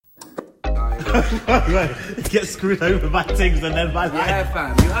Get screwed over by things and then by life. Yeah,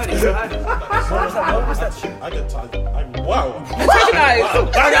 fam. You heard it. What was that shit? I get tired. Wow.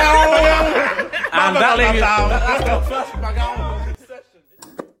 And that lady.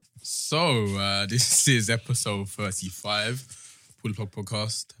 So, this is episode 35, Pull Plug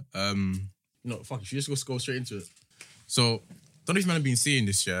Podcast. Fuck, you should just go straight into it. So, don't know if you've been seeing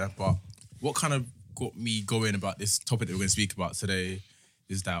this year, but what kind of got me going about this topic that we're going to speak about today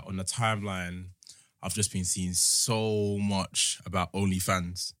is that on the timeline, I've just been seeing so much about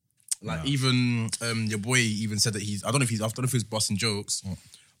OnlyFans. Like, even your boy even said that I don't know if he was busting jokes,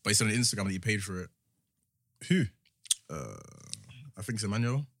 but he said on Instagram that he paid for it. Who? I think it's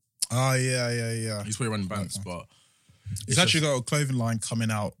Emmanuel. Oh, yeah. He's probably running banks, but... It's actually got a clothing line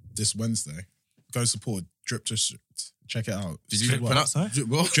coming out this Wednesday. Go support Drip District. Check it out. Did you pronounce that? Drip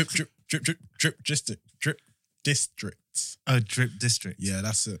District. Oh, Drip District. Yeah,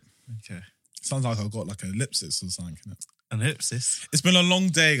 that's it. Okay. Sounds like I've got like an ellipsis or something. An ellipsis? It's been a long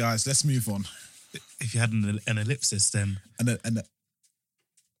day, guys. Let's move on. If you had an ellipsis, then...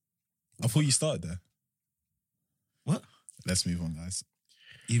 I thought you started there. What? Let's move on, guys.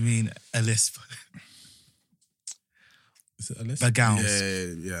 You mean a lisp? Is it a list?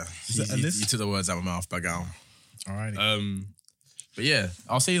 Yeah. Is it a list? You took the words out of my mouth, bagown. All right. But yeah,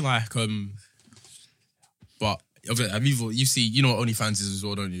 I'll say like, but you see, you know what OnlyFans is as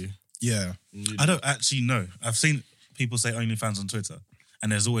well, don't you? Yeah. I don't actually know. I've seen people say OnlyFans on Twitter,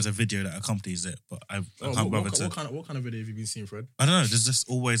 and there's always a video that accompanies it, but I can't bother to... What kind of video have you been seeing, Fred? I don't know. There's just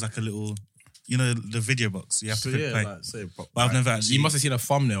always like a little... You know, the video box. You have to pay. But I've never actually... You must have seen a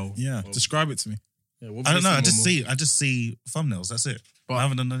thumbnail. Yeah. Describe it to me. Yeah, I don't know. I just see thumbnails. That's it. But I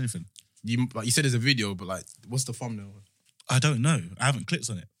haven't done anything. You said there's a video, but like, what's the thumbnail? I don't know. I haven't clicked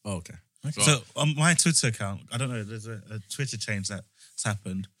on it. Oh, okay. So on my Twitter account, I don't know. There's a Twitter change that's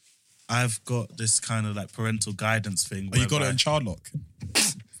happened. I've got this kind of like parental guidance thing. Oh, you got it in child lock?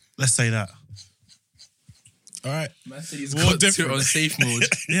 Let's say that. All right. Man said he's got Twitter on safe mode.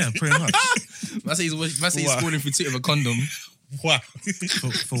 Yeah, pretty much. Man said he's scrolling through Twitter with a condom. Wow.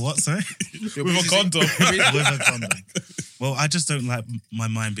 For what, sorry? With a condom. With a condom. Well, I just don't like my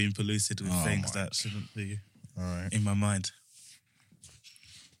mind being polluted with things that shouldn't be in my mind.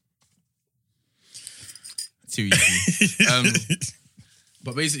 Too easy.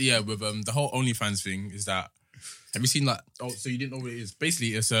 But basically, yeah, with the whole OnlyFans thing is that, have you seen like, so you didn't know what it is?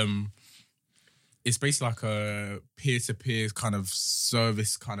 Basically, it's basically like a peer-to-peer kind of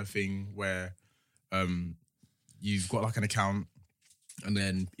service kind of thing where you've got like an account, and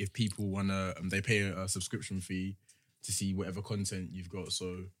then if people wanna, they pay a subscription fee to see whatever content you've got.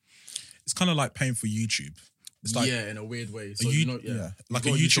 So it's kind of like paying for YouTube. It's like, in a weird way. So like a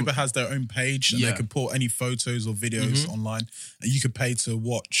YouTuber has their own page, and they can put any photos or videos online, and you could pay to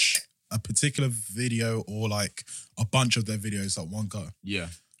watch a particular video or like a bunch of their videos at one go. Yeah,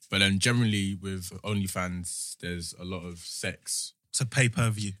 but then generally with OnlyFans, there's a lot of sex. So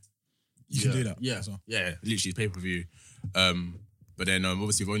pay-per-view. You can do that. Yeah, yeah, literally pay-per-view. But then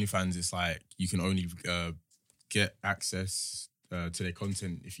obviously with OnlyFans, it's like you can only get access to their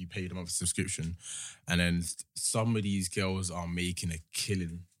content if you pay them a subscription. And then some of these girls are making a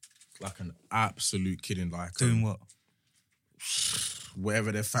killing, like an absolute killing. Like doing what?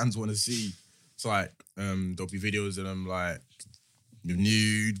 Whatever their fans want to see. It's like there'll be videos of them like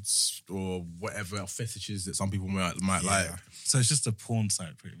nudes or whatever fetishes that some people might like. So it's just a porn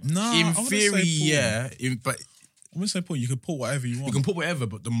site, pretty much. No, in theory, yeah. But I'm gonna say porn. You can put whatever you want. You can put whatever,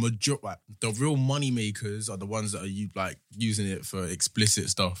 but the real money makers are the ones that are using it for explicit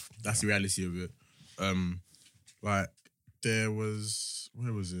stuff. That's the reality of it. Like there was,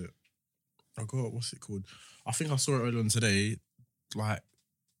 where was it? I got, what's it called? I think I saw it earlier on today. Like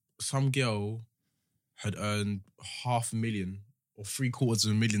some girl had earned $500,000 or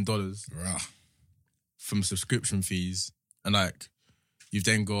 $750,000 from subscription fees, and like you've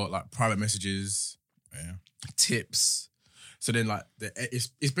then got like private messages. Yeah. Tips. So then like it's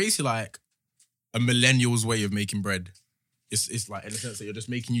basically like a millennial's way of making bread. It's like in the sense that you're just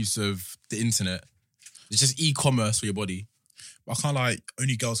making use of the internet. It's just e-commerce for your body. But I can't like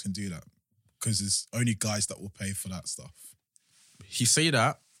only girls can do that because it's only guys that will pay for that stuff. He say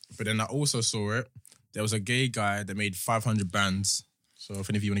that, but then I also saw it. There was a gay guy that made 500 bands. So if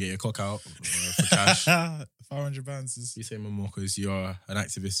any of you want to get your cock out for cash, 500 bands is... You say more because you are an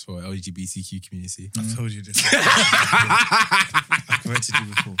activist for LGBTQ community. I've told you this. I've corrected you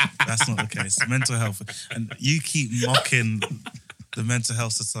before. That's not the case. Mental health. And you keep mocking the Mental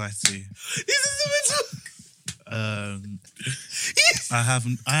Health Society. This is the mental...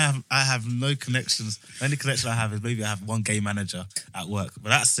 I have no connections. The only connection I have is maybe I have one gay manager at work, but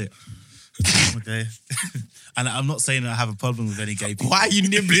that's it. Okay, and I'm not saying that I have a problem with any gay people. Why are you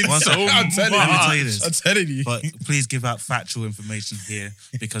nibbling One so second. much? I'm telling Let me tell you you. this. I'm telling you. But please give out factual information here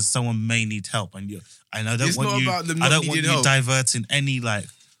because someone may need help, and I don't It's want not you. about them I not don't want needing you help. diverting any like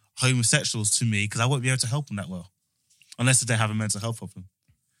homosexuals to me because I won't be able to help them that well, unless they have a mental health problem.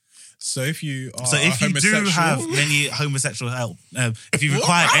 So if you are So if you do homosexual, have any homosexual help, if you What?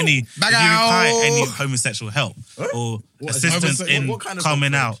 require Ow. any Ow. homosexual help or What, assistance homose- in what kind of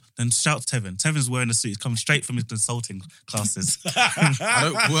coming help? out, then shout to Tevin. Tevin's wearing a suit. He's coming straight from his consulting classes. I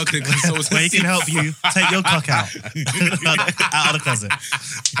don't work in consultancy. Where he can help you take your cock out out of the closet.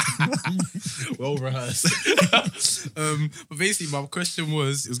 Well rehearsed. But basically, my question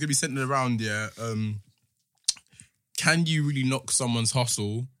was, it was going to be centered around, can you really knock someone's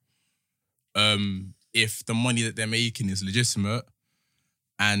hustle if the money that they're making is legitimate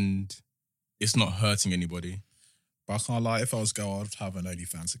and it's not hurting anybody? but I can't lie. If I was girl, I'd have an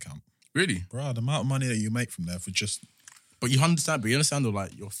OnlyFans account. Really? Bro, the amount of money that you make from there for just But you understand though,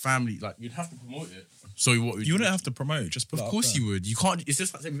 like your family, like you'd have to promote it. So what would you wouldn't have to promote. Just put Of it up course there. you would. You can't. It's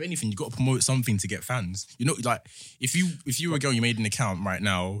just like with anything. You got to promote something to get fans. You know, like if you were a girl, and you made an account right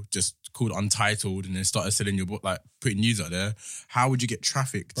now, just called Untitled, and then started selling your book, like putting news out there. How would you get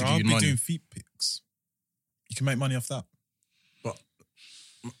traffic to Bro, give I'll you be money? doing feet pics. You can make money off that.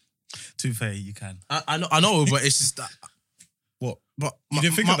 To be fair, you can. I know, but it's just that. What? But You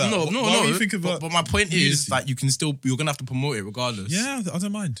didn't think of that? No, Why would you think of but, that? but my point is, Community? like, you can still. You're gonna have to promote it regardless. Yeah, I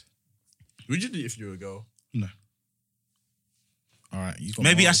don't mind. Would you do it if you were a girl? No. All right, you got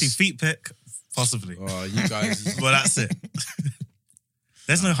Maybe Mars. actually feet pick, possibly. Oh, you guys. But that's it.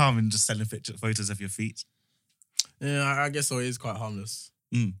 There's no harm in just selling photos of your feet. Yeah, I guess so. It is quite harmless.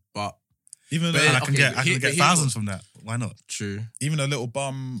 Mm. But Even But though, And I okay, can get here's thousands from that. Why not? true. even a little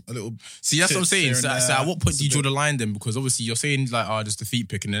bum, a little. See, that's what I'm Tips saying. here So, and so there. at what point It's do you a draw bit- the line then? Because obviously you're saying like, just a feet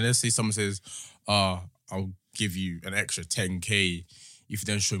pick, and then let's say someone says, I'll give you an extra 10K if you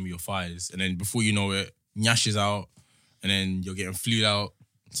then show me your thighs. And then before you know it, Nyash is out, and then you're getting flew out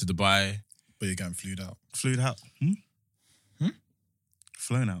to Dubai. But you're getting flued out. Flew out.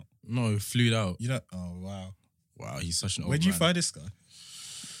 Flown out. No, flew out. You don't. Oh wow. Wow, he's such an old Where'd you man. find this guy?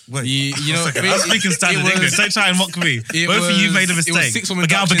 Wait, You know, I'm speaking standard English. Don't try and mock me. Both of you made a It was mistake. 6 woman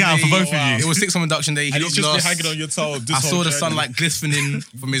Bagal, induction bagal for day. both of Wow. you. It was 6 woman induction day. He And he's looked just been lost. hanging on your toe. This I whole saw the journey. sunlight glistening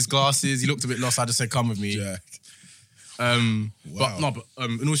from his glasses. He looked a bit lost. I just said, "Come with me." Jack. But Wow. no, but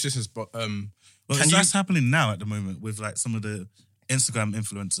in all seriousness, but Well, can you? that's happening now at the moment with like some of the Instagram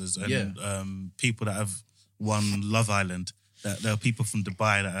influencers and people that have won Love Island. That there are people from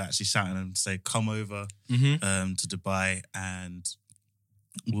Dubai that are actually shouting and say, "Come over to Dubai and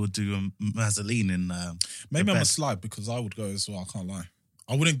we'll do a Mazzoline in." Maybe the I'm a bed." slide because I would go as well. I can't lie.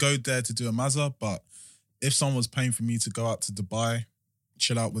 I wouldn't go there to do a Mazza, but if someone was paying for me to go out to Dubai,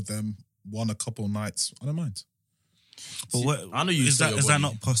 chill out with them, a couple nights, I don't mind. But what, I know you is sell that your is that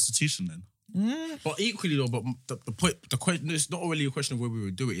body. not prostitution then? But equally though, but the point, the question, it's not really a question of where we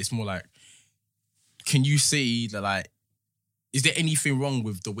would do it. It's more like, can you say that like, is there anything wrong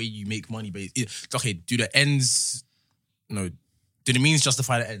with the way you make money? Okay, do the ends, no, do the means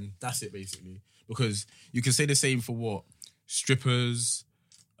justify the end? That's it basically. Because you can say the same for what? Strippers,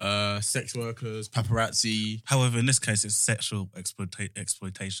 sex workers, paparazzi. However, in this case, it's sexual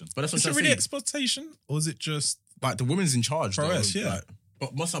exploitation. But that's what Is it I'm really saying. exploitation or is it just Like the woman's in charge. though. Prowess, yeah. Like,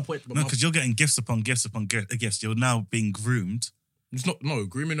 but what's my point? But No, my- because you're getting gifts upon gifts upon gifts. You're now being groomed. it's not. No,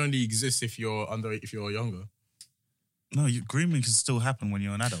 grooming only exists if you're if you're younger. No, grooming can still happen when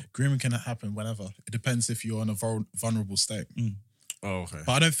you're an adult. grooming can happen whenever? It depends if you're in a vulnerable state. Oh, okay.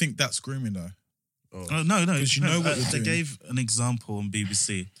 But I don't think that's grooming though. Oh, no. 'Cause you know what you're they doing. gave an example on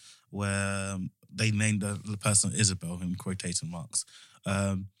BBC where they named the person Isabel in quotation marks.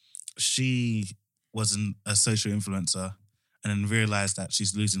 She was a social influencer and then realized that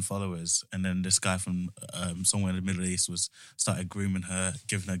she's losing followers. And then this guy from somewhere in the Middle East started grooming her,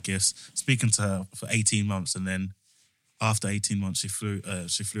 giving her gifts, speaking to her for 18 months. And then after 18 months, she flew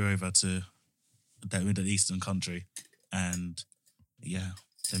over to that Middle Eastern country. And yeah,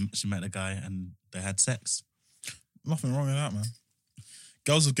 she met a guy and they had sex. Nothing wrong with that, man.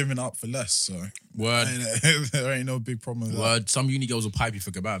 Girls are giving up for less, so Word. there ain't no big problem with that. Word. Some uni girls will pipe you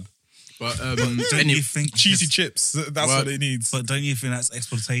for kebab. But Don't you think Cheesy chips, that's Well, what it needs. But don't you think that's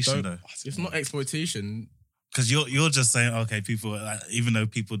exploitation though? it's not exploitation. Because you're just saying, okay, people, even though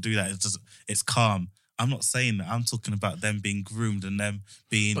people do that, it's calm. I'm not saying that. I'm talking about them being groomed and them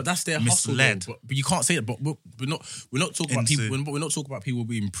being But that's their misled. hustle. But you can't say it. But we're not talking about Into- people. We're not talking about people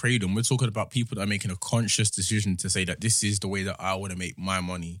being preyed on. We're talking about people that are making a conscious decision to say that this is the way that I want to make my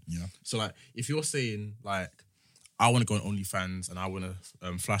money. Yeah. So like, if you're saying like, I want to go on OnlyFans and I want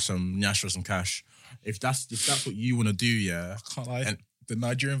to flash some Nyash or some cash. If that's what you want to do, yeah. I can't lie. And the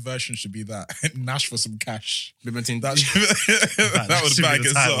Nigerian version should be that. Nash for some cash. that That would should be bag the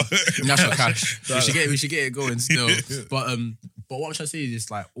as title. well. Nash or cash. We should get it going still. But what I'm trying to say is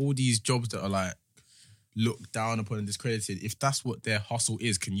like all these jobs that are like looked down upon and discredited. If that's what their hustle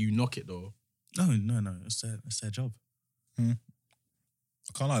is, can you knock it though? No. It's their job. I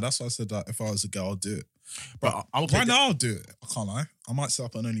can't lie. That's why I said that if I was a girl, I'll do it. But Right now, I'll do it. I can't lie. I might set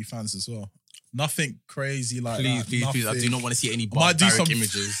up an OnlyFans as well. Nothing crazy like Please, that. please. I do not want to see any I might do barbaric some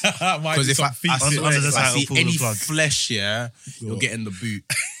images. Because Because if under the if I title, see pull the any plug. flesh, yeah, you're getting the boot.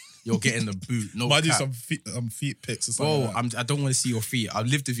 You're getting the boot. No, might do cap. some feet pics or something. Bro, like that. I don't want to see your feet. I've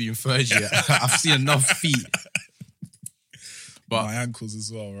lived with you in third year. I've seen enough feet. But my ankles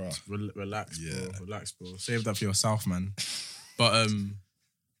as well, right? Relax, bro. Yeah. Relax, bro. Save that for yourself, man. But I'm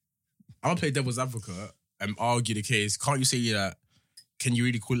gonna play devil's advocate and argue the case. Can't you say that? Can you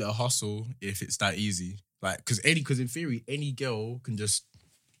really call it a hustle if it's that easy? Like, because in theory, any girl can just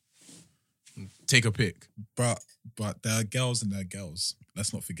take a pic. But there are girls and there are girls.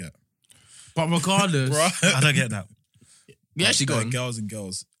 Let's not forget. But regardless, Bro. I don't get that. yeah, actually, go There are on. girls and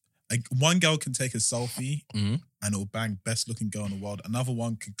girls. Like, one girl can take a selfie Mhm. and it'll bang best looking girl in the world. Another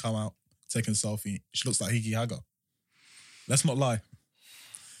one can come out taking a selfie. She looks like Higgy Haga. Let's not lie.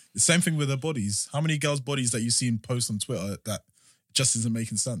 The same thing with their bodies. How many girls' bodies that you see in posts on Twitter that just isn't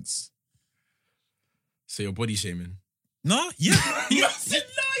making sense? So you're body shaming. No, yeah.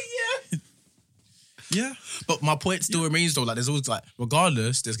 Yeah. But my point still remains though, like there's always like,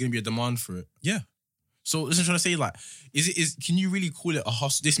 regardless, there's gonna be a demand for it. Yeah. So this is trying to say, like, can you really call it a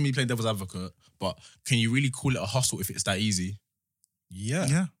hustle? This is me playing devil's advocate, but can you really call it a hustle if it's that easy? Yeah.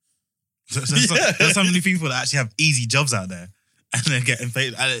 Yeah. There's so many people that actually have easy jobs out there and they're getting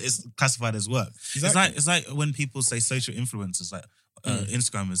paid and it's classified as work. Exactly. It's like when people say social influencers, like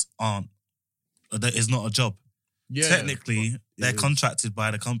Instagrammers it's not a job. Yeah. Technically, they're is. contracted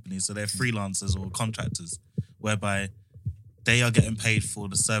by the company, so they're freelancers or contractors, whereby they are getting paid for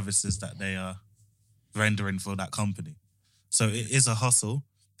the services that they are rendering for that company. So it is a hustle.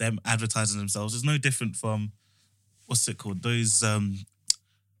 Them advertising themselves is no different from what's it called? Those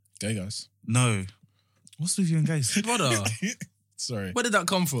Gay guys. no. What's with you and gays? Brother, Sorry. where did that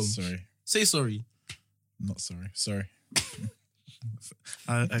come from? Sorry. Say sorry. Not sorry. Sorry.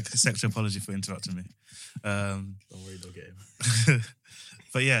 I accept your apology for interrupting me. Don't worry, don't get him.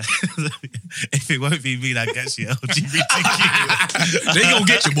 But yeah, if it won't be me that gets you, LGBTQ. They gonna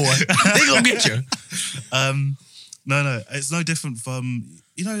get you, boy. They gonna get you. No, it's no different from,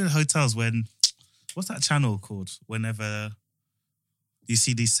 you know, in hotels when, what's that channel called? Whenever you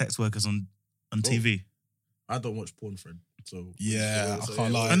see these sex workers on TV. I don't watch porn, friend. So Yeah, I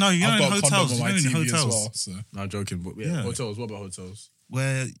can't lie. I know, you know, I've in got a condom hotels, on my you know, in TV as hotels. well. So. No, I'm joking, but yeah, Yeah. hotels. What about hotels?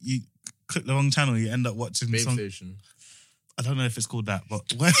 Where you click the wrong channel, you end up watching Babe some. station. I don't know if it's called that, but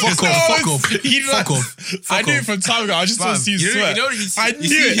where Fuck off. Fuck off. I knew it from time ago. I just want to see you sweat. I knew it.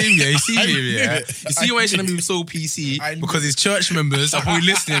 You see I him, knew yeah. it. You see why he's trying to be so PC I knew because his church members are probably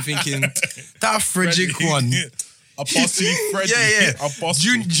listening, thinking that Frederick one. Apostle Freddie. Yeah. Apostle.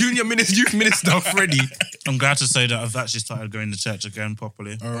 Junior minister, youth minister, Freddie. I'm glad to say that I've actually started going to church again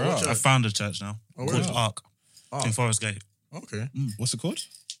properly. All right. I found a church now called right. Ark Ark. in Forest Gate. Okay. What's it called?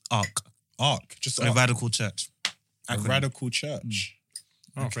 Ark, Ark. Just a Ark. radical church. A Acronym. radical church.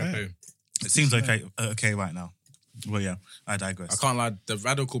 Oh, fair play. It seems okay right now. Well, yeah, I digress. I can't lie, the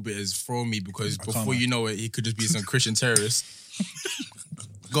radical bit has thrown me because can't before lie. you know it, he could just be some Christian terrorist.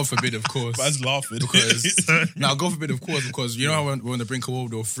 God forbid, of course. Man's laughing. Now, God forbid, of course, because you know how we're on the brink of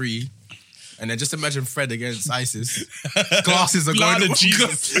World War III, and then just imagine Fred against ISIS. Glasses are Blood going of off.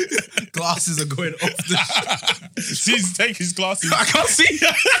 Jesus. Glasses are going off the. He's taking his glasses. I can't see.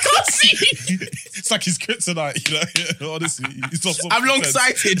 It's like his kryptonite, you know. Honestly, he's not. I'm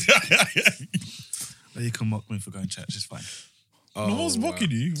long-sighted. You can mock me for going to church, it's fine. No one's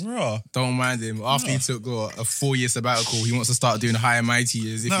mocking you, bro. Don't mind him. After he took a 4-year sabbatical, he wants to start doing high and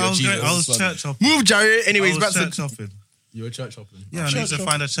mighty as if No, you're Jesus. I was church hopping. Move, Jared. Anyways, I back was to church hopping. you're church hopping. Yeah, I need to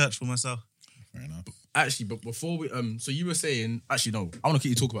find a church for myself. Fair enough. Actually, but before we so you were saying, actually no, I want to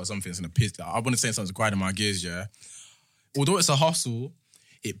keep you talk about something that's gonna piss. I want to say something that's grinding my gears. Yeah, although it's a hustle,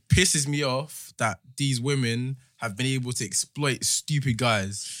 it pisses me off that these women have been able to exploit stupid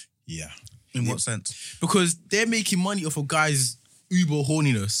guys Yeah. In what sense? because they're making money off of guys' uber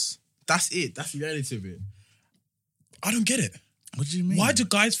horniness. That's it. That's the reality of it. I don't get it. What do you mean? Why do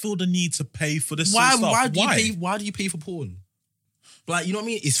guys feel the need to pay for this Why? sort of Why stuff? do you pay? Why do you pay for porn? Like, you know what I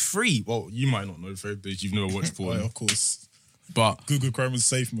mean? It's free. Well, you might not know, Fred, because you've never watched Oh, porn. yeah, of course. But Google Chrome is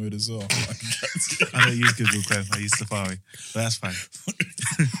safe mode as well. I don't use Google Chrome. I use Safari, but that's fine.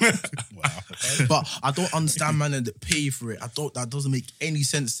 but I don't understand man that pay for it. That doesn't make any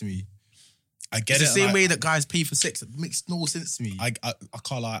sense to me. I get It's it. the same like, way that guys pay for sex. It makes no sense to me. I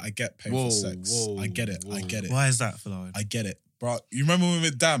can't lie. I get paid for sex. I get it. I get it. Why is that, Philo? I get it, bro. You remember when we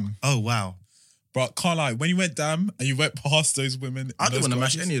went Dam? Oh wow. Bro, can't lie. When you went Dam and you went past those women, I don't want to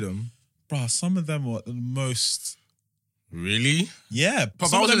match any of them. Bro, some of them were the most. Really? Yeah, But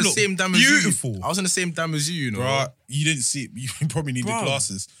some I was of in them the look same dam beautiful. as you. I was in the same dam as you, you know. Bro, you didn't see. You probably need the Bro.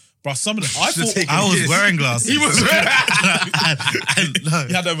 glasses. Bro, some of them. I thought take I was Yes. wearing glasses. He was wearing. No.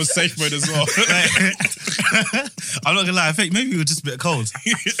 he had them with safe mode as well. I'm not gonna lie. I think maybe we were just a bit cold.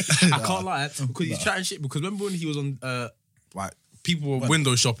 I can't lie because he's chatting shit. Because remember when he was on, like people were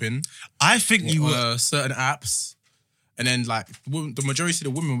window shopping I think you on were. certain apps, and then like the majority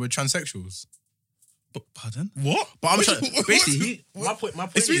of the women were transsexuals. Pardon? What? But I'm What trying. you- Basically, my point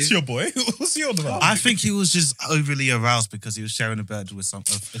It's me is, to your boy. What's he on about? I think he was just overly aroused because he was sharing a bed with a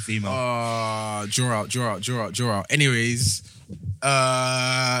female. draw out. Anyways,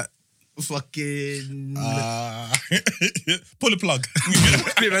 fucking Pull a plug.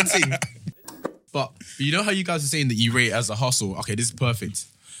 Clip and ting. But you know how you guys are saying that you rate it as a hustle? Okay, this is perfect.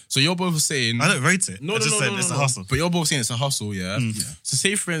 So you're both saying I don't rate it. No, I just said it's a hustle. But you're both saying it's a hustle, yeah? So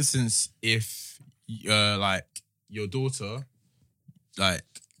say for instance, if like your daughter, like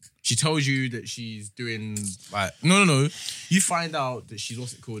she tells you that she's doing like no, you find out that she's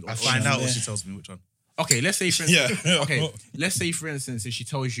what's it called? I find out what she tells me which one. Okay, let's say for instance, Yeah. okay, let's say for instance, if she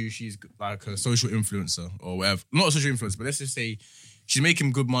tells you she's like a social influencer or whatever, not a social influencer, but let's just say she's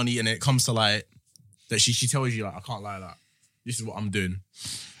making good money and it comes to like that she tells you like I can't lie that this is what I'm doing.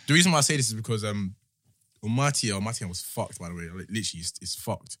 The reason why I say this is because Martia was fucked by the way, like, literally it's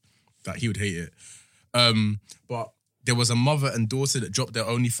fucked. That he would hate it. But there was a mother and daughter that dropped their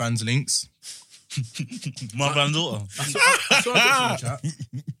OnlyFans links. Mother and daughter. I saw it in the chat.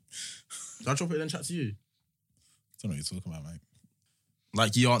 Did I drop it in the chat to you? I don't know what you're talking about, mate.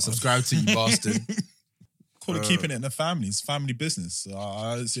 Like you aren't subscribed to, you bastard. Call it keeping it in the family. It's family business. So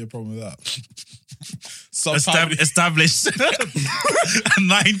I don't see a problem with that. Some Established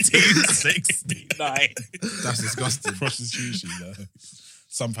 1969. That's disgusting. prostitution.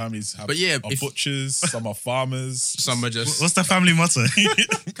 Some families have But yeah, are if- butchers. Some are farmers. Some are just What's the family motto?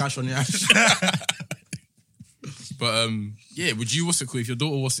 cash on the ash. But yeah, would you what's it called? If your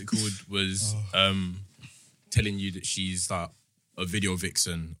daughter what's it called was telling you that she's like a video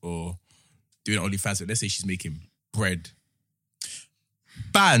vixen or doing OnlyFans, but let's say she's making bread.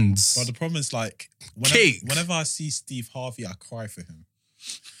 Bands. But the problem is like Cake. whenever I see Steve Harvey, I cry for him.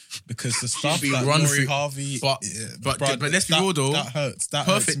 Because the stuff be that run Lori through- Harvey, but let's be that- real though. that hurts. That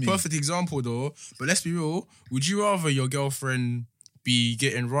hurts me. Perfect example though. But let's be real. Would you rather your girlfriend be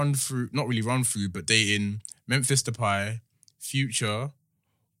getting run through, not really run through, but dating Memphis Depay, Future,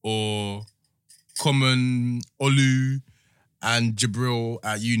 or Common, Olu, and Jabril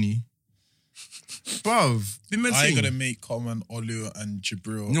at uni? Bruv, I ain't gonna make Common, Olu, and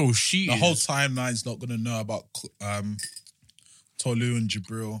Jabril. No, she the is. whole timeline's not gonna know about Tolu and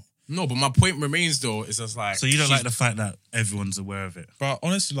Jabril. No, but my point remains though, is just like So you don't she's- like the fact that everyone's aware of it? But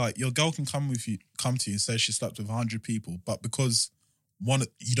honestly, like your girl can come to you and say she slept with 100 people, but because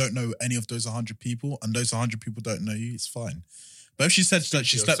you don't know any of those 100 people, and those 100 people don't know you, it's fine. But if she said that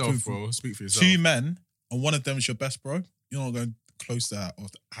she slept yourself, with bro. Speak for yourself. 2 men and one of them is your best bro, you're not going close to that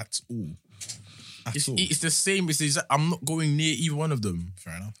at all. At all. It's the same. I'm not going near either one of them.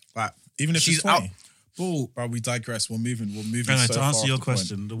 Fair enough. Like Even if she's it's 20. out, bro. Bro, we digress. We're moving. Anyway, So to answer far your off the point.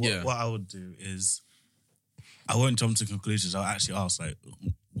 question, Yeah. what I would do is I won't jump to conclusions. I'll actually ask like,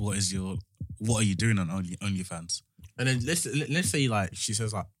 what are you doing on OnlyFans? And then let's say like she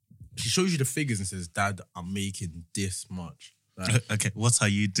says like she shows you the figures and says, "Dad, I'm making this much." Like, Okay, what are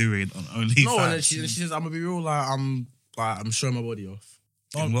you doing on OnlyFans? no, and then she says, "I'm gonna be real. I'm showing my body off."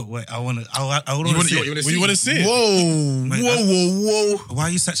 In what way? I want to see it. You want to see it? Whoa, Mate, whoa! Why are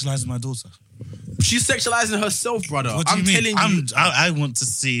you sexualizing my daughter? She's sexualizing herself, brother. What do you mean? telling you. I want to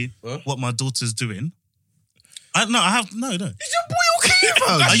see Huh? what my daughter's doing. No. Is your boy okay, bro?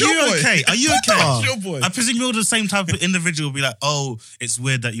 Are you your boy. okay? Are you okay? That's your boy. I presume you're the same type of individual. Be like, oh, it's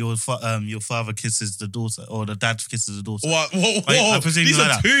weird that your father kisses the daughter or the dad kisses the daughter. What? I presume These you are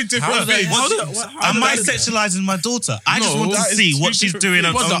like that. 2 different things. Am I sexualizing my daughter? I just want to that is see 2 what she's different doing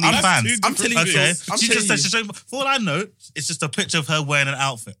on things. Brother, OnlyFans. I'm telling you. Okay, I'm she telling just said you. for all I know, it's just a picture of her wearing an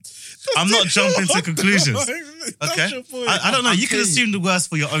outfit. I'm not jumping to conclusions. That's Okay, your boy. I don't know. I'm You can telling you. assume the worst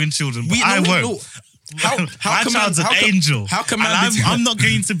for your own children, but I won't. My child's an angel. How can And man be I'm not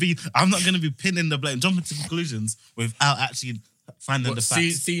going to be pinning the blame, jumping to conclusions without actually finding the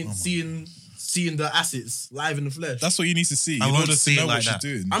facts. Seeing the assets live in the flesh? That's what you need to see in I won't order to see it know like what she's that.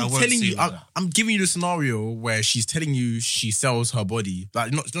 doing. I I'm won't telling see you, it like that. I'm giving you the scenario where she's telling you she sells her body.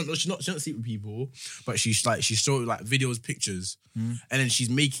 Like, she don't sleep with people, but she showing like videos, pictures, and then she's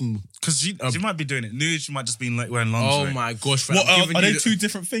making. Because she might be doing it nude, she might just be like wearing lingerie. Oh my gosh! What I'm giving are you they two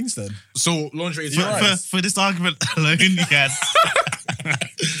different things then? So lingerie is You're fine. right. For this argument alone, yes.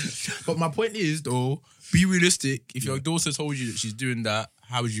 But my point is, though, be realistic. If your daughter told you that she's doing that,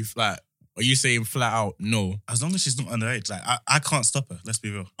 how would you like? Are you saying flat out no? As long as she's not underage, like I can't stop her. Let's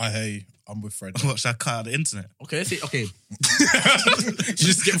be real. I'm with Fred. What, should I cut out the internet? Okay, let's say okay.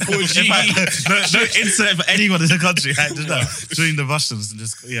 Just get 4G. In fact, no internet for anyone in the country. Right? Just join the Russians and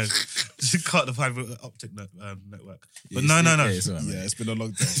just cut the fiber optic network. But no. It's all right, Yeah, it's been a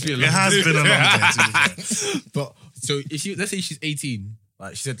long day. It has been a long day. To be fair. But so if let's say she's 18,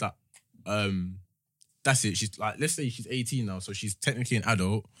 like she said that, that's it. She's like, let's say she's 18 now, so she's technically an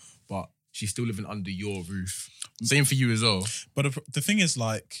adult, but she's still living under your roof. Same for you as well. But the thing is,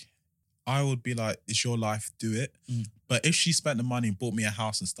 like, I would be like, it's your life, do it. But if she spent the money and bought me a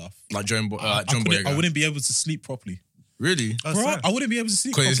house and stuff, Like John I wouldn't be able to sleep properly. Really? Oh, Bro, sorry. I wouldn't be able to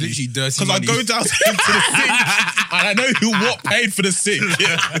sleep Because properly. it's literally dirty Because I money. go down into the sink and I know what paid for the sink.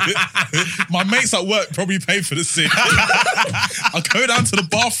 My mates at work probably paid for the sink. I go down to the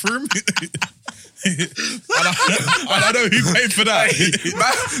bathroom and I know who paid for that.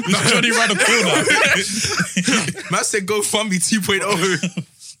 It's Johnny around the corner. Man said GoFundMe 2.0.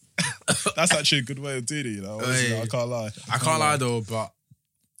 That's actually a good way of doing it, you know. Honestly, Hey. I can't lie. I can't lie though, but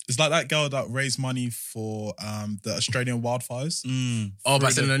It's like that girl that raised money for the Australian wildfires. by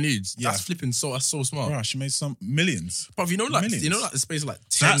sending her nudes. Yeah. That's flipping that's so smart. Bro, she made some millions. But like Millions. the space of like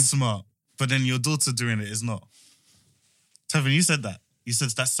 10. That's smart. But then your daughter doing it is not. Tevin, you said that. You said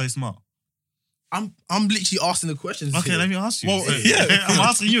that's so smart. I'm literally asking the questions. Okay, here. let me ask you. Well, yeah. I'm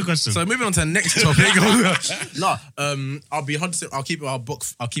asking you a question. So moving on to the next topic. I'll be 100%. I'll keep it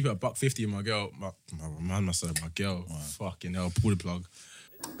at $150. My girl, my man must have my girl. Fucking hell, pull the plug.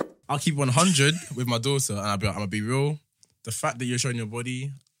 I'll keep 100 with my daughter, and I'm gonna be real. The fact that you're showing your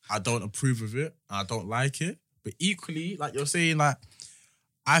body, I don't approve of it. I don't like it. But equally, like you're saying, like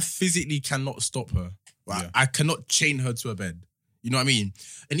I physically cannot stop her. Like, I cannot chain her to a bed. You know what I mean?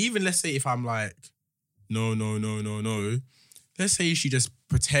 And even let's say if I'm like, no. Let's say she just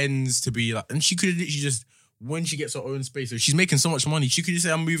pretends to be like, and she could literally just, when she gets her own space, if she's making so much money, she could just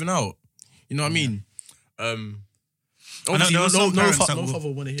say, I'm moving out. You know what I mean? Obviously, there are some no parents that father will-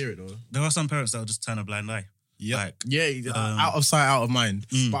 will want to hear it though. There are some parents that will just turn a blind eye. Yeah. Like, Yeah, out of sight, out of mind.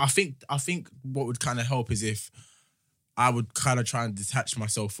 But I think what would kind of help is if I would kind of try and detach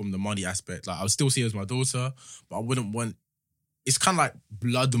myself from the money aspect. Like I would still see her as my daughter, but I wouldn't want. It's kind of like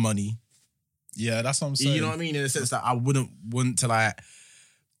blood money. Yeah, that's what I'm saying. You know what I mean? In the sense that I wouldn't want to like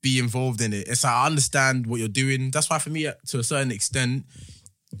be involved in it. It's like I understand what you're doing. That's why for me, to a certain extent,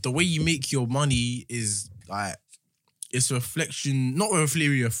 the way you make your money is like it's a reflection, not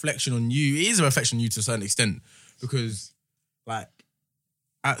really a reflection on you. It is a reflection on you to a certain extent because like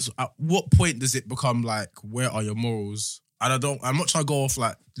at what point does it become like where are your morals? And I'm not trying to go off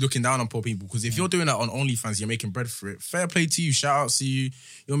like looking down on poor people because if you're doing that on OnlyFans, you're making bread for it. Fair play to you. Shout out to you.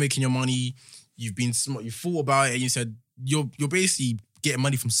 You're making your money. You've been smart. You thought about it and you said you're basically getting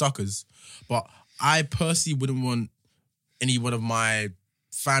money from suckers. But I personally wouldn't want any one of my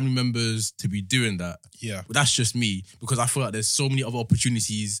family members to be doing that. Yeah. But that's just me because I feel like there's so many other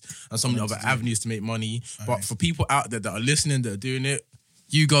opportunities and so many other avenues to make money. But for people out there that are listening, that are doing it,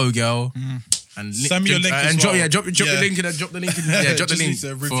 you go, girl. And Send me your link as and well. drop the link in. Drop the link. Drop the Just link. need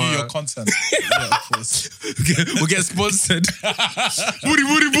to review for, your content. Yeah, of course. we'll get sponsored.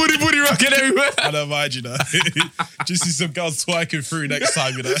 booty, rocking everywhere. I don't mind, you know. Just see some girls twerking through next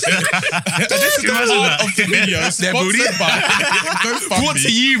time, you know. This is the part of the video. Their booty. Sponsored by. Don't fuck What me.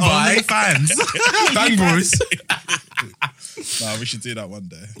 to you, by fans. Bang Bros. Nah, we should do that one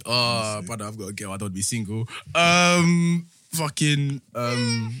day. Brother, I've got a girl. I don't want to be single.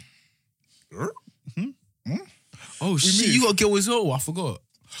 Oh shit! move. You got a girl as well. I forgot.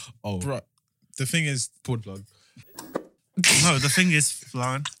 Oh, Bro, the thing is, pod plug. No, the thing is,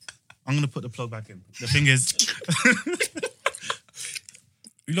 Lauren, I'm going to put the plug back in. The thing is,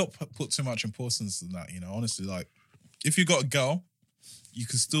 we don't put too much importance in that, you know. Honestly, like, if you got a girl, you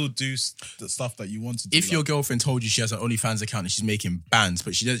can still do the stuff that you want to do. If your girlfriend told you she has an OnlyFans account and she's making bands,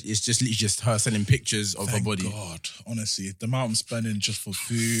 but it's just literally just her sending pictures of her body. God, honestly, the amount I'm spending just for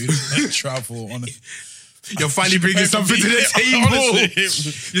food and travel, honestly. You're finally bringing something to the table. Honestly. You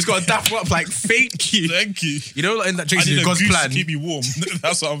just got to dapper up like, thank you. Thank you. You know, like in that I Tracy, need a God's goose plan. to keep me warm.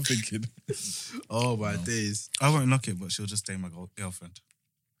 That's what I'm thinking. Oh my days. I won't knock it, but she'll just stay my girlfriend.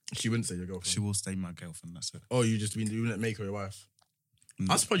 She wouldn't say your girlfriend. She will stay my girlfriend. That's it. Oh, you wouldn't make her your wife.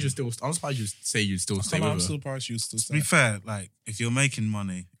 I'm surprised you'd say you'd still stay I'm with her. surprised you still To be stay. fair, like if you're making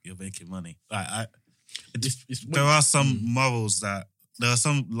money, you're making money. Like It's- there are some morals that there are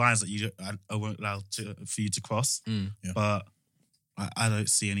some lines that I won't allow for you to cross. Yeah. But I don't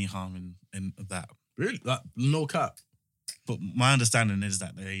see any harm in that. Really? Like, no cap. But my understanding is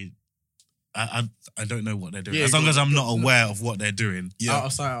that I don't know what they're doing. Yeah, as long as I'm not aware of what they're doing. Yeah, Out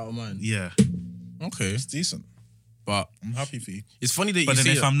of sight, out of mind. Yeah. Okay. it's decent. But I'm happy for you. it's funny that But you then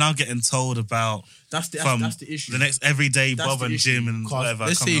say if that. I'm now getting told about That's the issue. the next everyday That's Bob the and issue. Jim and 'Cause whatever.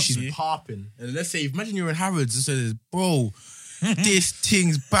 Let's coming say up to she's you. popping. And let's say, imagine you're in Harrods and says, bro, this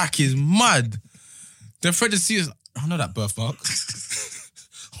thing's back is mad. Then Fred just sees, I know that birthmark.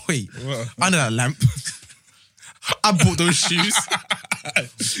 Wait, I know that lamp. I bought those shoes.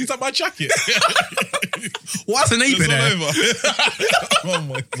 Is that my jacket? Why's a neighbour It's all there? over. Oh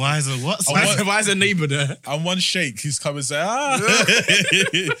my God. Why is it what? Why's a neighbour there? And one shake, he's come and say,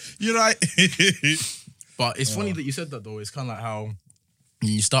 you're right. But it's funny that you said that though. It's kind of like how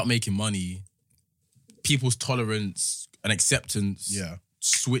when you start making money, people's tolerance and acceptance Yeah.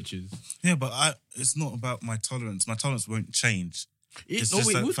 switches. Yeah, but it's not about my tolerance. My tolerance won't change. It's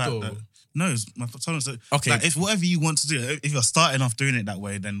just the would fact though. that no, it's my tolerance. Okay. Like, if whatever you want to do, if you're starting off doing it that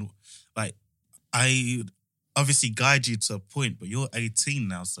way, then like I obviously guide you to a point, but you're 18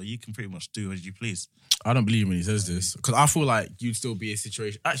 now, so you can pretty much do as you please. I don't believe him when he says this because I feel like you'd still be a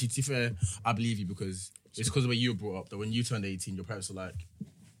situation. Actually, to be fair, I believe you because it's because of the way you were brought up that when you turned 18, your parents were like,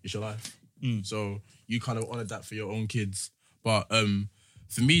 "It's your life." So you kind of honored that for your own kids. But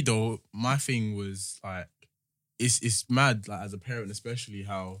for me though, my thing was like, it's mad like as a parent, especially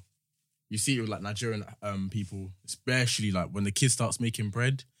how you see it with like Nigerian people, especially like when the kid starts making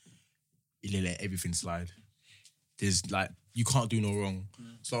bread, they let everything slide. There's like you can't do no wrong.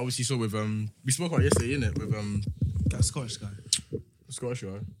 So obviously, so with we spoke about it yesterday, innit? With That Scottish guy. Scottish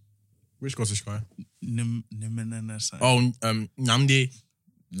guy. Which Scottish guy? Nimene. Oh, Namdi.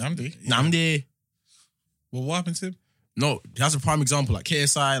 Namdi. Well, what happened to him? No, that's a prime example. Like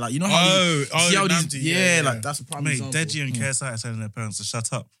KSI, like you know how you see how these, Namdi, yeah, like that's a prime Mate, example. Deji and KSI are telling their parents to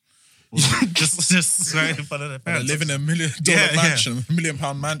shut up. just swearing in front of their They parents. live in $1 million Yeah, yeah. mansion, £1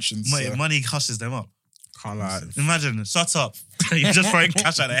 million mansion. Mate, So. money hushes them up. Can't lie. Imagine, shut up. You're just throwing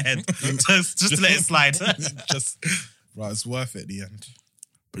cash at their head. just let it slide. Just, right, it's worth it at the end.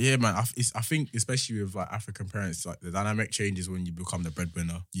 But yeah, man, I think especially with like African parents, like the dynamic changes when you become the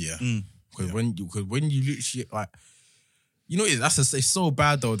breadwinner. Yeah. Because when you literally like, you know, it's so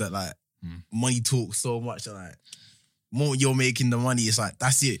bad though that like money talks so much that like, more you're making the money, it's like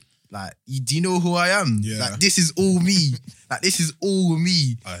that's it. Like, do you know who I am? Yeah. Like, this is all me. Like, this is all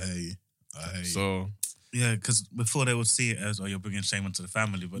me. I hate you. So Yeah, because before they would see it as, oh, you're bringing shame into the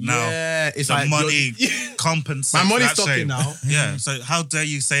family. But now yeah, it's the like money compensates My money's that talking shame. now. Yeah, so how dare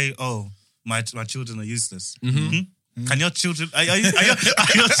you say, oh, my children are useless? Can your children, are your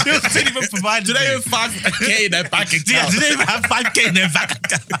children even provided? Do they you? have 5K in their bank account? Yeah, do they even have 5K in their bank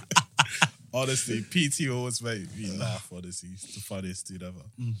account? Honestly, PT always make me laugh, honestly. It's the funniest dude ever.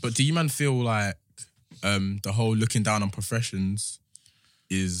 But do you man feel like the whole looking down on professions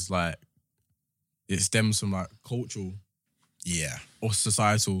is like it stems from like cultural Yeah. or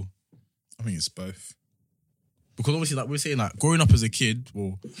societal? I think it's both. Because obviously, like we're saying, like growing up as a kid,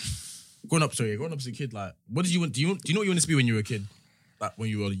 growing up as a kid, like what did you want? Do you know what you wanted to be when you were a kid? Like when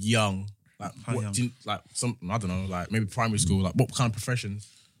you were young, like How what? young? Do you, like some I don't know, like maybe primary school. Like what kind of professions?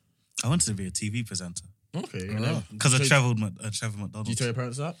 I wanted to be a TV presenter Okay, because of Trevor Did you McDonald. tell your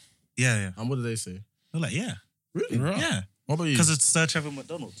parents that? Yeah. And what did they say? They're like, yeah. Really? Yeah. What about you? Because it's Sir Trevor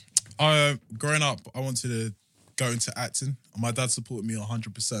McDonald. Growing up, I wanted to go into acting. My dad supported me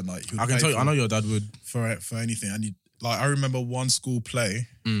 100%. Like, he would I can pay tell you, for- I know your dad would. for anything. And I remember one school play,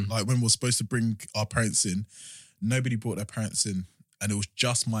 like when we were supposed to bring our parents in, nobody brought their parents in, and it was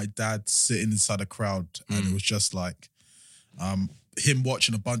just my dad sitting inside a crowd, and it was just like him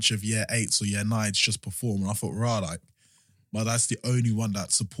watching a bunch of year 8s or year 9s just perform, and I thought, like, well, that's the only one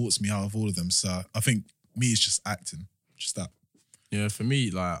that supports me out of all of them. So I think me is just acting, just that. Yeah, for me,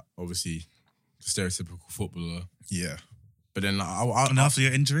 like obviously, stereotypical footballer. Yeah. But then And after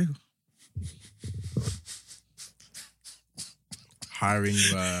your injury, hiring,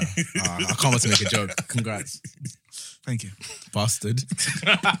 I can't wait to make a joke. Congrats, thank you. bastard.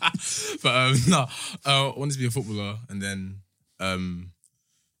 But no, I wanted to be a footballer, and then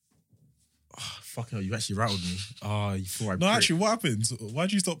fucking hell, you actually rattled me. Oh, you thought I No, prick. actually, what happened? Why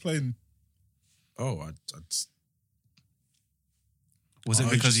did you stop playing? Oh, Was it Oh,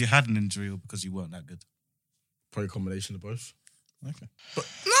 because you had an injury or because you weren't that good? probably a combination of both. Okay. But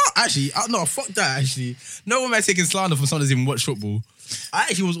no, actually, no, fuck that. Actually, no one man taking slander from someone that doesn't even watch football. I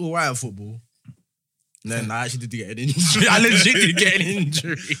actually was all right at football. And then I actually did get an injury. I legit did get an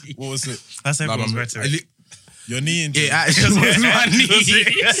injury. What was it? That's everyone's I rhetoric. Your knee injury. It actually was my knee.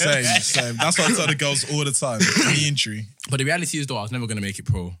 Same. That's what I tell the girls all the time. Knee injury. But the reality is, though, I was never gonna make it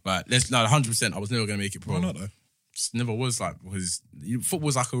pro. Like, 100%. I was never gonna make it pro. Why not though? Just never was because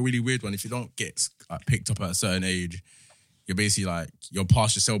football's like a really weird one. If you don't get like, picked up at a certain age, you're basically like you're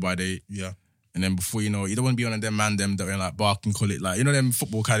past your sell by date. Yeah. And then before you know it, you don't want to be one of them that are in like Barking College, like you know them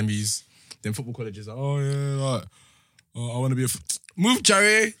football academies, them football colleges. Like, oh yeah, like I want to be move,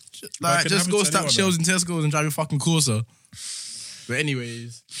 Jerry. Like can just happen go to stack anyone, shells in Tesco's and drive your fucking Corsa. But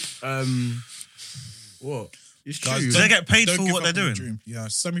anyways, what? It's true. Guys, Do they get paid don't for give what up they're on your doing? dream. Yeah,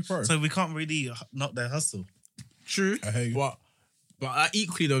 semi-pro. So we can't really knock their hustle. True. I hear you. But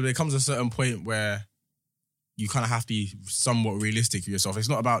equally though, there comes a certain point where you kind of have to be somewhat realistic for yourself. It's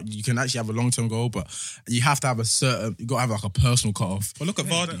not about you can actually have a long-term goal, but you have to have you got to have like a personal cutoff. Well, look at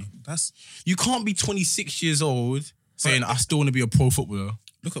Vardy. That's You can't be 26 years old saying I still want to be a pro footballer.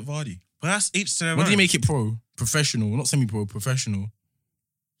 Look at Vardy. but that's each to their When own. did he make it pro? Professional, not semi-pro, professional.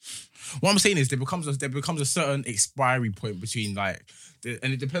 What I'm saying is there becomes a certain expiry point between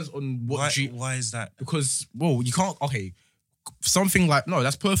and it depends on what Why is that? because you can't something like no,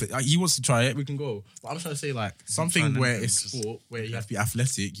 that's perfect. Like, he wants to try it, we can go. But I'm trying to say like something trying to where think, it's just- sport, where you have to be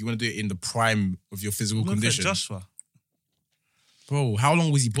athletic. You want to do it in the prime of your physical Look condition. at Joshua. Bro, how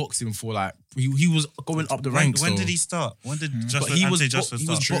long was he boxing for? Like he was going up the ranks. When though. did he start? When did Joshua, But he was Joshua he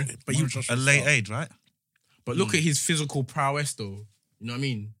was start? but he, A late age, right? but look at his physical prowess though. You know what I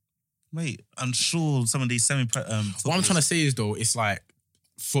mean? Mate, I'm sure some of these What I'm trying to say is though, it's like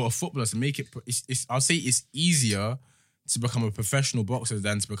for a footballer to make it, I'll say it's easier to become a professional boxer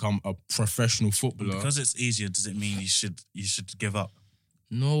than to become a professional footballer. because it's easier. Does it mean you should give up?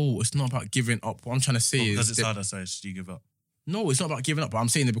 No, it's not about giving up. What I'm trying to say Because is it's harder, so should you give up? no, it's not about giving up. But I'm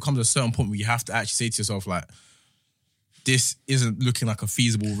saying there becomes a certain point where you have to actually say to yourself like, this isn't looking like a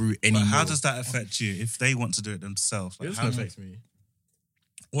feasible route But anymore. how does that affect you if they want to do it themselves? It Like, doesn't affect me.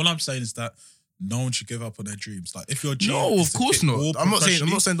 All I'm saying is that no one should give up on their dreams. Like if your dream No, is of to course kick not. ball I'm not saying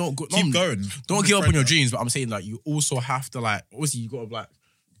professionally, don't keep going. Don't give up on your dreams, but I'm saying like you also have to like obviously you gotta like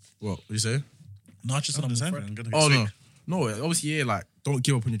what do you say? No, I just said I'm I'm afraid. gonna Oh get sick. no. Obviously, yeah, like don't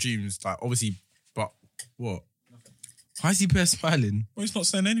give up on your dreams. Like obviously, but what? Why is he bare smiling? Well, he's not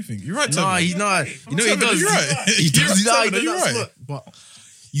saying anything. You're right, Nah, Toby. he's not. You know he Toby, does. you're right. He does. You're right, He does. you're That's right. what- But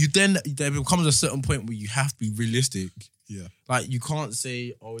you then there becomes a certain point where you have to be realistic. Yeah. Like you can't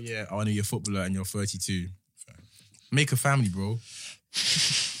say, "Oh yeah, I want to be a footballer," and you're 32. Make a family, bro.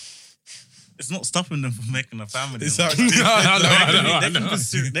 It's not stopping them from making a family. Exactly.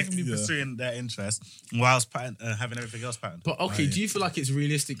 They can be pursuing their interests whilst having everything else patterned. But okay, do you feel like it's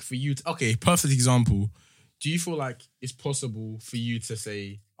realistic for you to okay, perfect example. Do you feel like it's possible for you to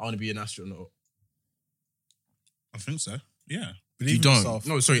say, I want to be an astronaut? I think so. Yeah. Believe You in don't. yourself.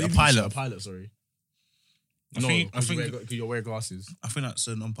 No, sorry, Believe a in pilot, yourself. a pilot, sorry. I No, think- because you wear glasses. I think that's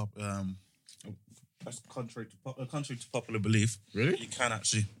an that's contrary to popular belief. Really? You can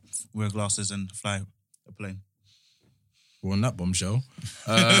actually wear glasses and fly a plane. Well, on that bombshell.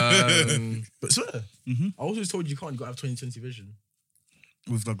 But swear, Mhm. I always told you can't. You got to have 20/20 vision.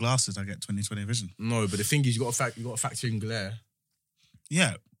 With the glasses, I get 20/20 vision. No, but the thing is, you got to factor in glare.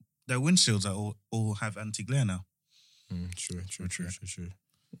 Yeah, their windshields are all have anti-glare now. True.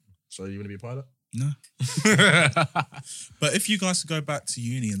 So you want to be a pilot? No, But if you guys could go back to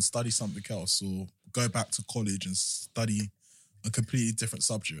uni and study something else, or go back to college and study a completely different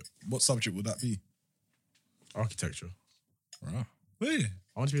subject, what subject would that be? Architecture. Right. really?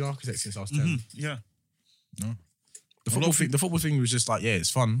 I want to be an architect since I was 10. Yeah. The football thing was just like, yeah, it's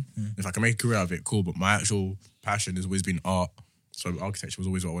fun. If I can make a career out of it, cool. But my actual passion has always been art. So architecture was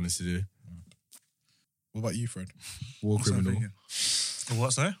always what I wanted to do. What about you, Fred? War criminal.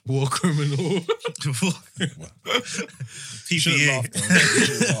 What's that? War criminal. You shouldn't laugh, PPE. though. You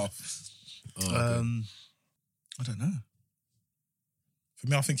shouldn't laugh. I don't know. For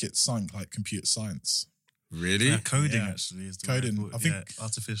me, I think it's something like computer science. Really? Coding Yeah. actually is the Coding. word. I think Yeah,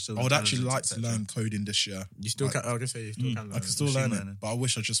 artificial. I would actually like intelligence, to etc. learn coding this year. You still Like, can. I guess you still can learn. I can still Machine learn it, learning. but I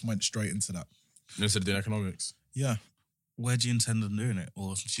wish I just went straight into that. Instead of doing economics. Yeah. Where do you intend on doing it,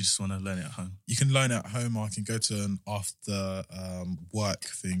 or do you just want to learn it at home? You can learn it at home, or I can go to an after work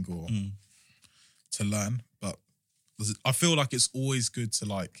thing or to learn. But I feel like it's always good to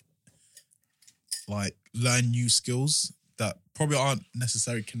like like learn new skills that probably aren't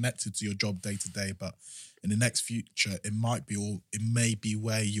necessarily connected to your job day to day, but in the next future, it may be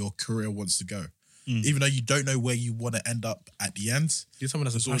where your career wants to go. Even though you don't know where you want to end up at the end, Do something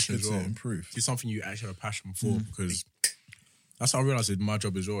that's it's a always passion good as to well. improve. Do something you actually have a passion for, because that's how I realised with my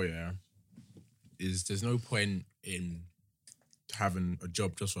job as well, yeah, is there's no point in having a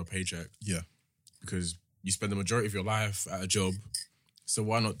job just for a paycheck, Yeah. because you spend the majority of your life at a job. So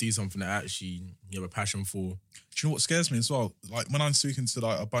why not do something that actually you have a passion for? Do you know what scares me as well? Like when I'm speaking to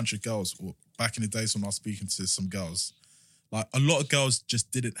like a bunch of girls, or back in the days when I was speaking to some girls, like a lot of girls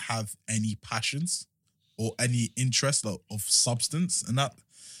just didn't have any passions or any interest of substance. And that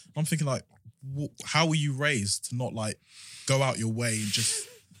I'm thinking like, how were you raised to not like go out your way and just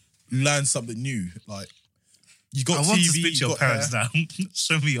learn something new? Like you got I TV, want to speak to you your got parents hair. now.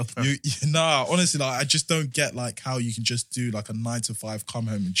 Show me your parents. Nah, honestly, like I just don't get like how you can just do like a 9 to 5, come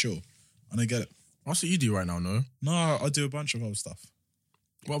home and chill. I don't get it. That's what you do right now, no? No, I do a bunch of other stuff.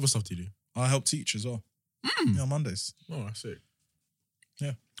 What other stuff do you do? I help teach as well. Yeah, on Mondays. Oh, that's sick.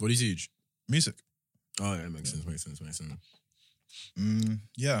 Yeah. What do you teach? Music. Oh, yeah, makes sense.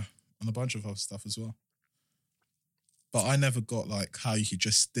 Yeah, and a bunch of other stuff as well. But I never got like how you could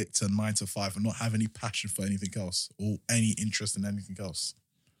just stick to 9 to 5 and not have any passion for anything else or any interest in anything else.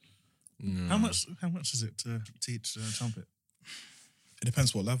 How much is it to teach trumpet? It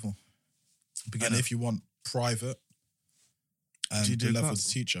depends what level. Beginner. And if you want private and Do you do the a level of class?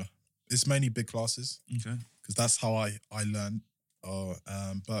 the teacher, it's mainly big classes Okay. because that's how I learned.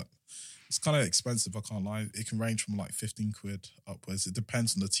 But it's kind of expensive, I can't lie. It can range from like 15 quid upwards. It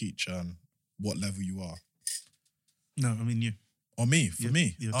depends on the teacher and what level you are. No, I mean you. Or me, for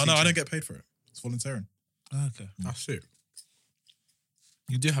me. you're Oh no, I teaching. don't get paid for it. It's volunteering. Okay. That's it.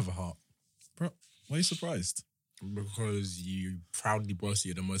 You do have a heart. Bro, why are you surprised? Because you proudly boast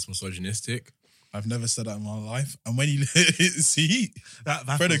you're the most misogynistic. I've never said that in my life. And when you see, That Fred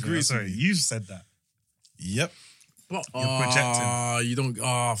baffles me. agrees Sorry, with me. you said that. Yep. But You're projecting. You don't.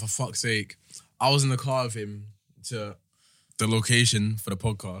 Oh, for fuck's sake! I was in the car with him to the location for the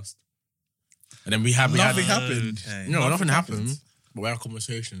podcast, and then we had Nothing happened. Okay. No, nothing happened. happened. But we had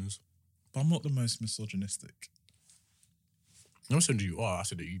conversations. But I'm not the most misogynistic. I said that you are. I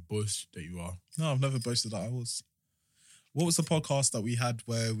said that you boast that you are. No, I've never boasted that I was. What was the podcast that we had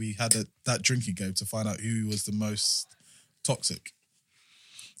where we had that drinking game to find out who was the most toxic?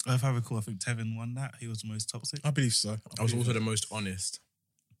 If I recall, I think Tevin won that. He was the most toxic. I believe so. I was also the most honest.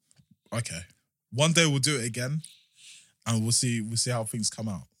 Okay. One day we'll do it again and we'll see how things come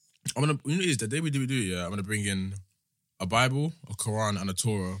out. I'm gonna. You know, what it is the day we do. Yeah, I'm gonna bring in a Bible, a Quran, and a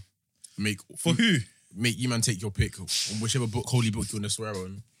Torah. For who? Make you man take your pick on whichever book, holy book you want to swear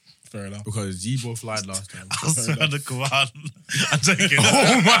on. Fair enough. Because you both lied last time. I swear on the Quran. I'm joking.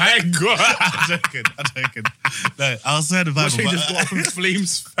 Oh my god! I'm joking. No, I'll swear the Bible. Watch me but- just go off in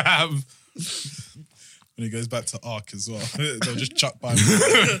flames, fam. And it goes back to Ark as well. They'll just chuck by.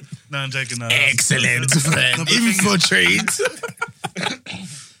 No, I'm joking. No, Excellent, friend. Infiltrate.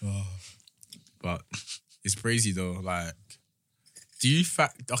 But it's crazy though. Like, do you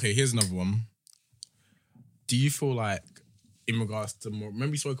okay, here's another one. Do you feel like, in regards to remember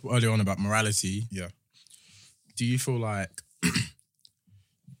we spoke earlier on about morality? Yeah. Do you feel like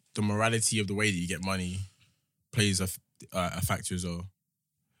the morality of the way that you get money plays a factor as well?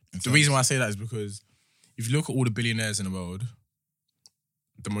 The reason why I say that is because if you look at all the billionaires in the world,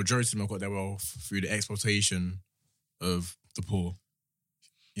 the majority of them have got their wealth through the exploitation of the poor.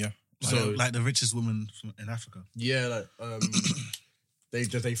 Yeah. like the richest woman in Africa. Yeah, like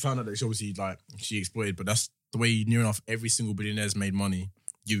they found out that she obviously she exploited, but that's the way near enough every single billionaire's made money.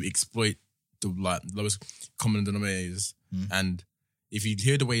 You exploit the lowest common denominators, and if you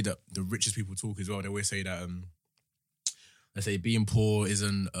hear the way that the richest people talk as well, they always say that they say being poor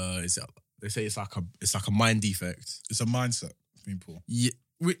isn't they say it's like a mind defect. It's a mindset, being poor. Yeah,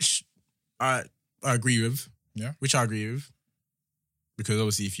 which I agree with. Yeah. Which I agree with. Because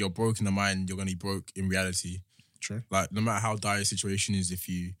obviously if you're broke in the mind, you're gonna be broke in reality. True. Like no matter how dire a situation is, if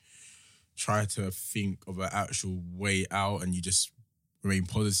you try to think of an actual way out and you just remain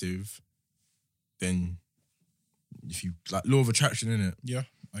positive, then if you like law of attraction, innit? Yeah,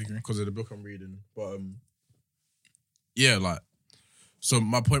 I agree. Because of the book I'm reading. But yeah, like so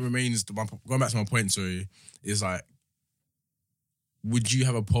my point remains going back to my point, sorry, is like, would you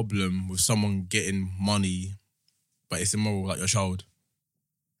have a problem with someone getting money but it's immoral, like your child?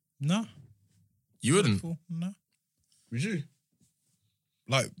 No. You wouldn't. No. Would you?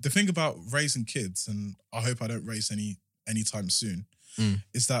 Like the thing about raising kids, and I hope I don't raise any anytime soon,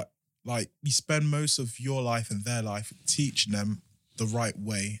 is that like you spend most of your life and their life teaching them the right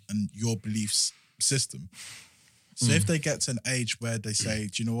way and your beliefs system. So if they get to an age where they say,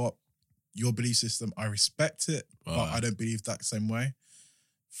 do you know what? Your belief system, I respect it, but I don't believe that same way.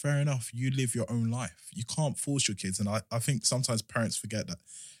 Fair enough. You live your own life. You can't force your kids. And I think sometimes parents forget that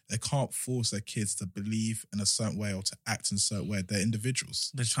they can't force their kids to believe in a certain way or to act in a certain way. They're individuals.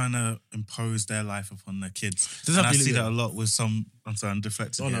 They're trying to impose their life upon their kids. Does And that I really see do? that a lot with some, I'm sorry, I'm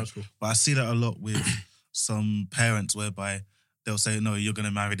deflecting Oh, no, here. it's cool. But I see that a lot with some parents whereby they'll say, no, you're going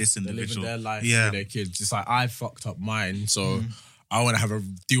to marry this They're individual. living their life Yeah. with their kids. It's like, I fucked up mine, so I want to have a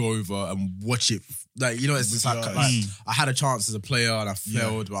do-over and watch it. Like, you know, it's just like, I had a chance as a player and I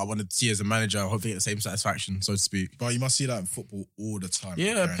failed, but I wanted to see as a manager, hopefully get the same satisfaction, so to speak. But you must see that in football all the time.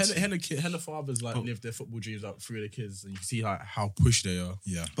 Yeah, parents. hella fathers like live their football dreams out through their kids, and you can see like how pushed they are.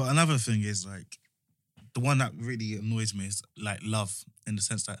 Yeah. But another thing is like, the one that really annoys me is like love, in the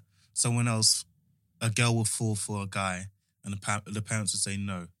sense that someone else, a girl will fall for a guy and the parents will say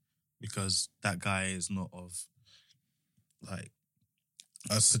no because that guy is not of like,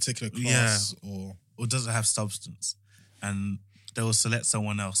 A particular class or doesn't have substance, and they will select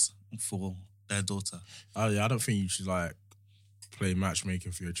someone else for their daughter. Oh yeah, I don't think you should like play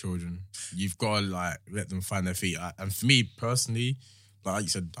matchmaking for your children. You've got to like let them find their feet. And for me personally, like you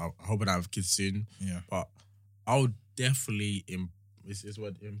said, I hope I have kids soon. Yeah. But I would definitely is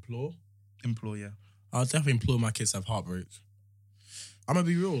what implore. Employer. I'll definitely implore my kids to have heartbreak. I'm gonna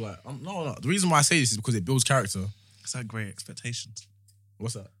be real. Like, no. The reason why I say this is because it builds character. It's like Great Expectations.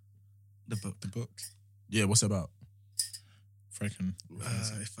 What's that? The book. the book. Yeah, what's it about? Franken.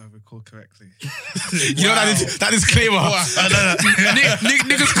 If I recall correctly. You know that disclaimer.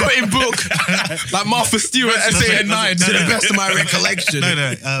 Niggas quoting book like Martha Stewart essay at 9 to the best of my recollection.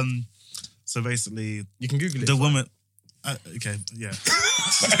 No. So basically, You can Google it. the woman. Okay, yeah.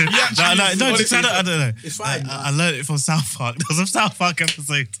 No, just I don't know. It's fine. I learned it from South Park. There was a South Park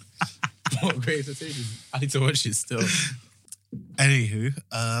episode. What Great Expectations? I need to watch it still. Anywho,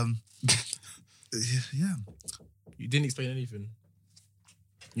 yeah. You didn't explain anything.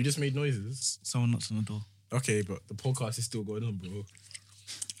 You just made noises. Someone knocks on the door. Okay, but the podcast is still going on, bro.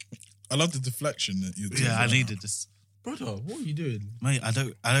 I love the deflection that you did. Yeah, I needed this, Brother, what are you doing? mate. I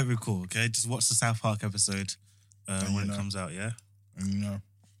don't recall. Okay, just watch the South Park episode when it comes out. Yeah, And you know,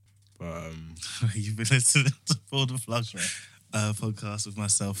 you've been listening to Pull the Plug podcast with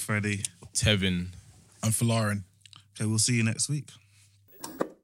myself, Freddie. Tevin. and for Lauren. Okay, we'll see you next week.